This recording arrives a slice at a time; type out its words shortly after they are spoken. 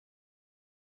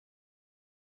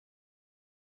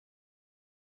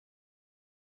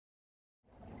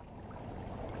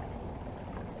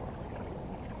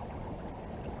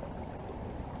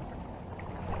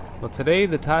Well, today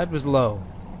the tide was low,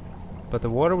 but the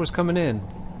water was coming in,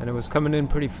 and it was coming in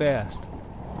pretty fast.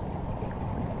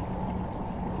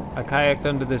 I kayaked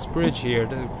under this bridge here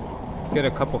to get a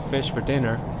couple fish for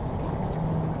dinner.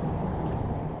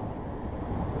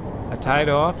 I tied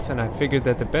off, and I figured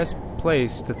that the best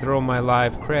place to throw my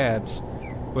live crabs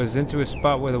was into a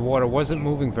spot where the water wasn't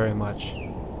moving very much.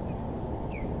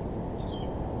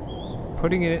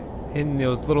 Putting it in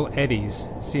those little eddies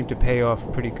seemed to pay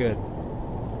off pretty good.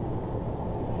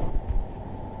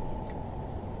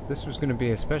 This was going to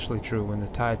be especially true when the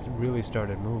tides really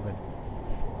started moving.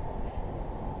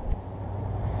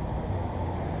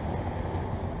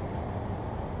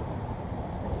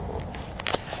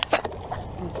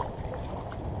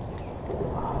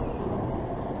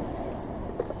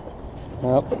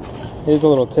 Well, here's a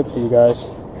little tip for you guys.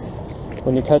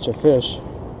 When you catch a fish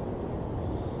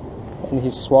and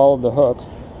he's swallowed the hook,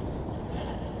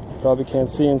 you probably can't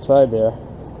see inside there,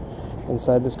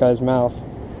 inside this guy's mouth.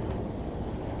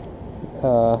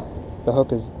 The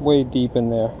hook is way deep in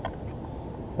there,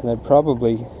 and I'd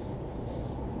probably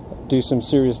do some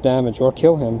serious damage or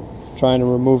kill him trying to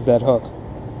remove that hook.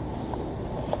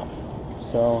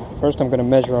 So first I'm going to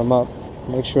measure him up,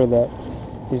 make sure that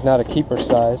he's not a keeper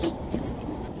size.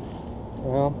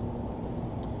 Well,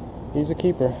 he's a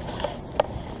keeper.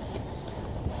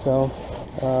 So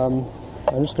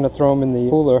I'm just going to throw him in the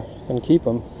cooler and keep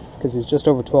him, because he's just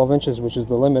over 12 inches, which is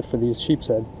the limit for these sheep's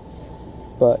head.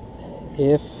 But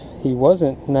if he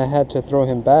wasn't, and I had to throw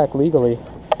him back legally,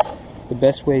 the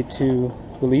best way to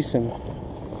release him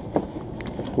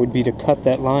would be to cut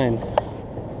that line.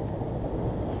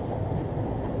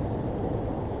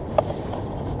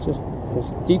 Just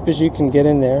as deep as you can get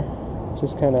in there,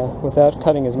 just kind of without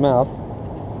cutting his mouth.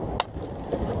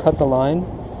 Cut the line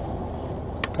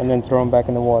and then throw him back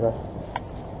in the water.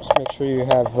 Just make sure you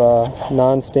have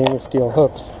non-stainless steel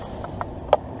hooks,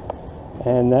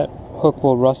 and that hook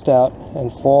will rust out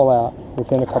and fall out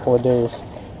within a couple of days.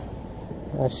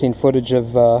 I've seen footage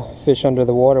of fish under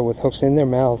the water with hooks in their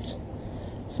mouths,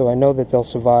 so I know that they'll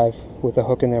survive with a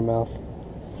hook in their mouth.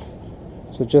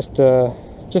 So just a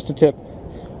tip.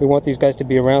 We want these guys to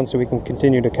be around so we can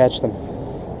continue to catch them.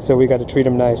 So we got to treat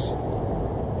them nice.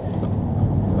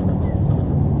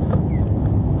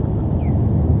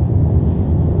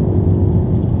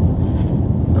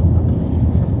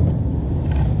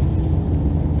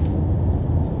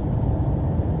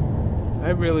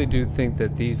 I really do think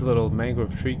that these little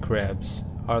mangrove tree crabs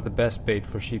are the best bait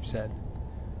for sheep's head.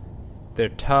 They're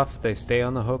tough, they stay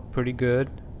on the hook pretty good.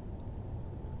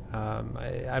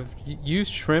 I've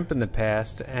used shrimp in the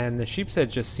past, and the sheep's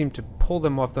head just seemed to pull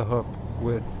them off the hook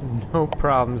with no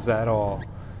problems at all.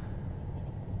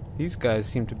 These guys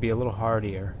seem to be a little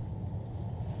hardier.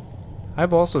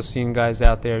 I've also seen guys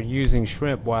out there using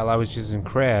shrimp while I was using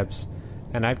crabs,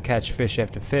 and I'd catch fish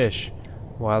after fish,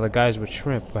 while the guys with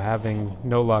shrimp were having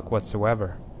no luck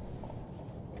whatsoever.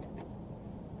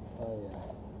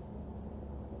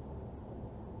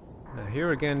 Now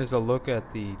here again is a look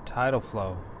at the tidal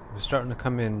flow. It was starting to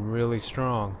come in really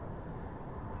strong,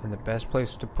 and the best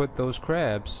place to put those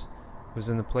crabs was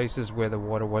in the places where the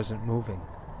water wasn't moving.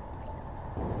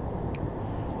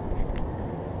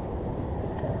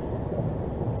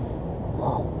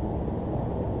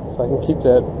 If I can keep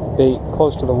that bait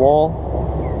close to the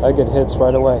wall, I get hits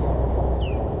right away.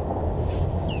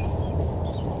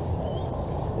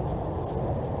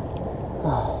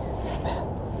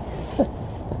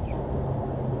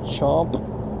 Chomp.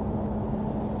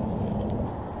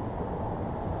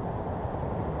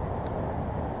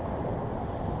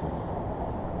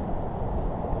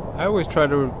 I always try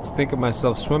to think of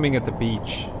myself swimming at the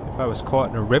beach. If I was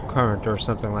caught in a rip current or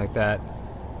something like that,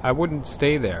 I wouldn't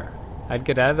stay there. I'd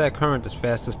get out of that current as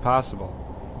fast as possible.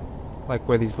 Like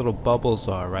where these little bubbles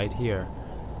are right here.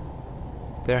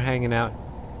 They're hanging out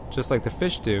just like the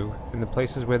fish do in the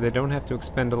places where they don't have to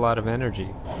expend a lot of energy.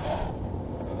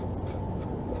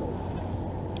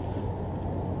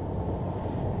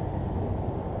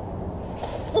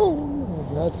 Oh,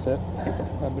 that's it.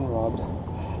 I've been robbed.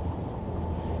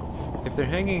 If they're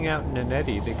hanging out in an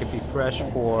eddy, they could be fresh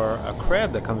for a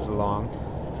crab that comes along,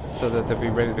 so that they'll be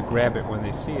ready to grab it when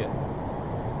they see it.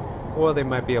 Or they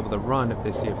might be able to run if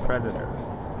they see a predator.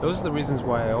 Those are the reasons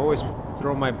why I always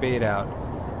throw my bait out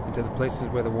into the places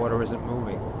where the water isn't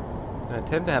moving. And I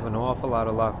tend to have an awful lot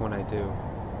of luck when I do.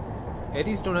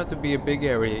 Eddies don't have to be a big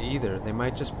area either. They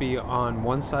might just be on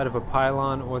one side of a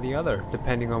pylon or the other,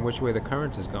 depending on which way the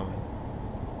current is going.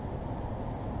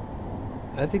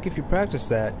 I think if you practice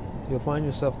that, you'll find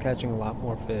yourself catching a lot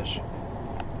more fish.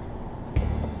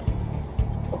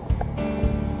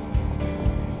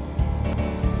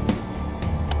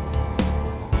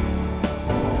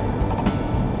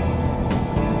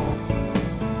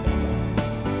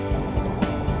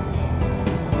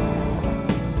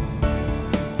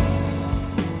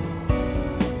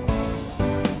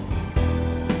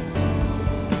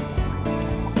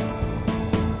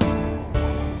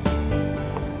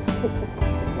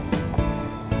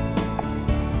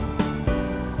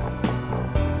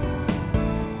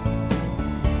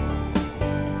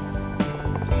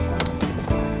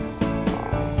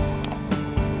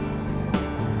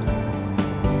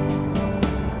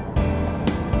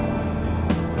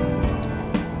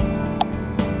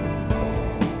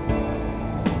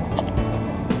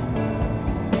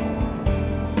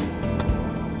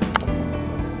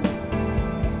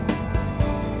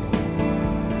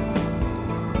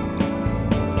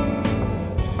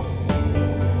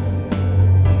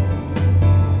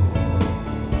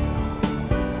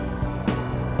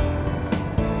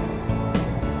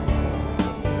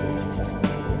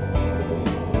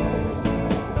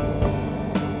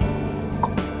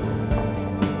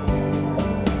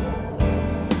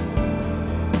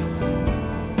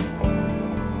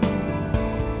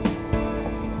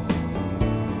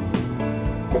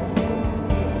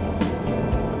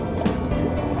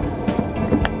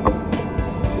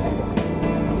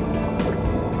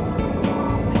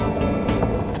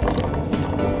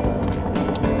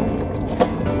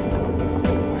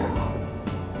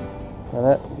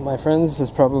 friends. This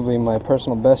is probably my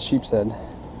personal best sheep's head.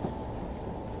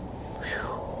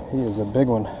 Whew, he is a big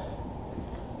one.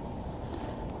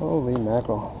 Holy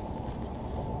mackerel.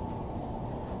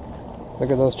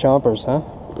 Look at those chompers, huh?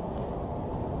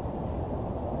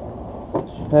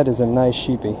 That is a nice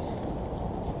sheepy.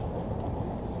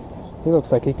 He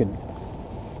looks like he could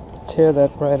tear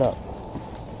that right up.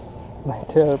 Like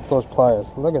tear up those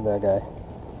pliers. Look at that guy.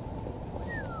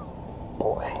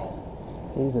 Boy,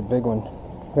 he's a big one.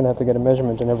 I'm gonna have to get a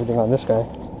measurement and everything on this guy.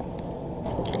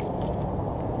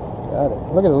 Got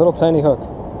it. Look at the little tiny hook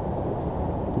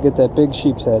to get that big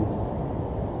sheep's head.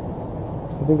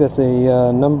 I think that's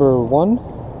a number 1.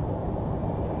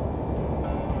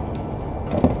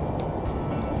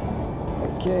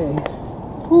 Okay.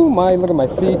 Oh my, look at my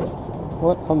seat.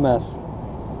 What a mess.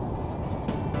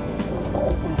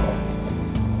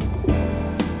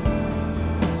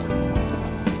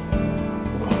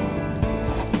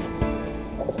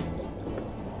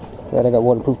 Glad I got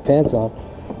waterproof pants on.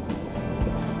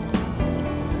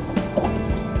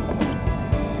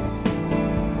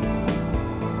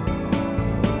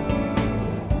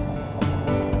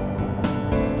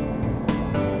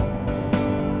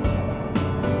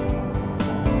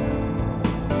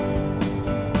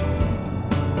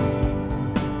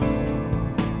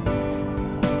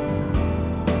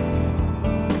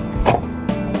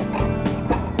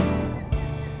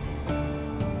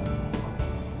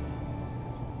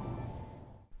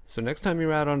 So next time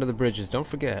you're out onto the bridges, don't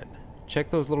forget, check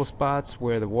those little spots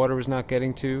where the water is not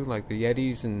getting to, like the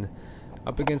eddies, and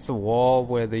up against the wall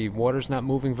where the water's not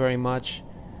moving very much.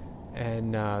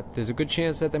 And there's a good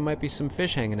chance that there might be some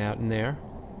fish hanging out in there,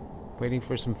 waiting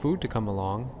for some food to come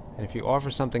along. And if you offer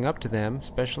something up to them,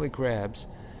 especially crabs,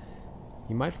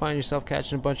 you might find yourself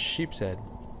catching a bunch of sheep's head,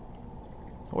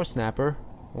 or snapper,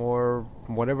 or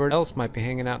whatever else might be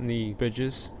hanging out in the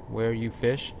bridges where you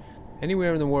fish.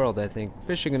 Anywhere in the world, I think,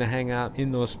 fish are going to hang out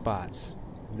in those spots.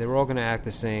 They're all going to act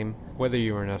the same, whether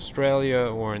you're in Australia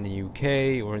or in the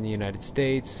UK or in the United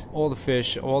States. All the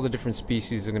fish, all the different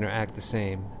species are going to act the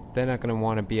same. They're not going to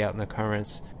want to be out in the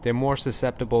currents. They're more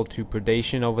susceptible to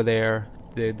predation over there.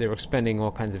 They're expending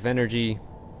all kinds of energy.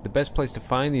 The best place to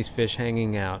find these fish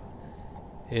hanging out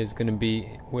is going to be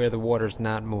where the water's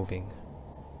not moving.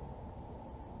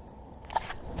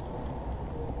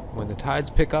 When the tides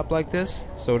pick up like this,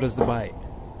 so does the bite.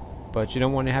 But you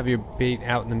don't want to have your bait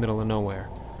out in the middle of nowhere.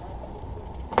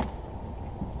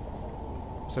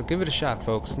 So give it a shot,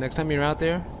 folks. Next time you're out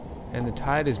there and the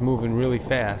tide is moving really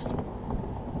fast,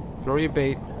 throw your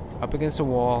bait up against a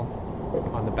wall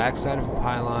on the backside of a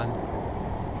pylon.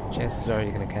 Chances are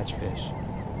you're going to catch fish.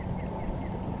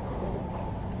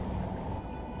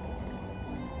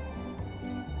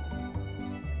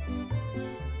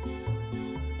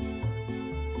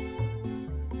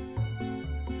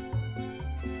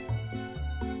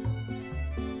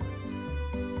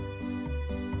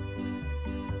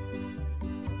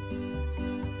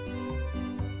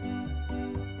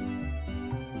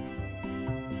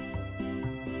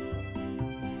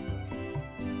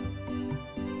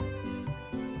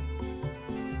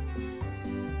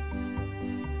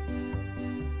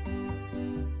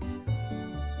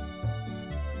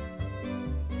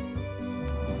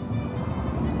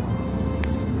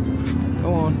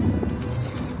 Go on.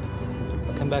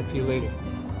 I'll come back for you later.